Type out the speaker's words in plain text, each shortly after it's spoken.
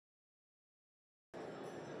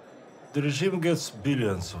The regime gets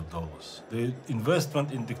billions of dollars. The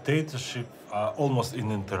investment in dictatorship are almost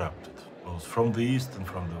uninterrupted, both from the East and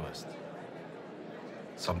from the West.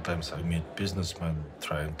 Sometimes I meet businessmen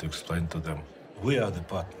trying to explain to them, we are the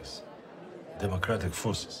partners, democratic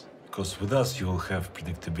forces, because with us you will have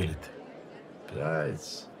predictability.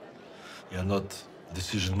 Besides, you're not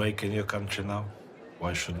decision maker in your country now.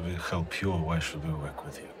 Why should we help you or why should we work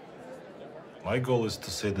with you? My goal is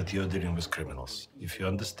to say that you're dealing with criminals. If you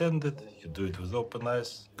understand it, you do it with open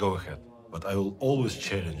eyes, go ahead. But I will always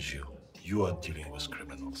challenge you. You are dealing with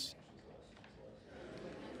criminals.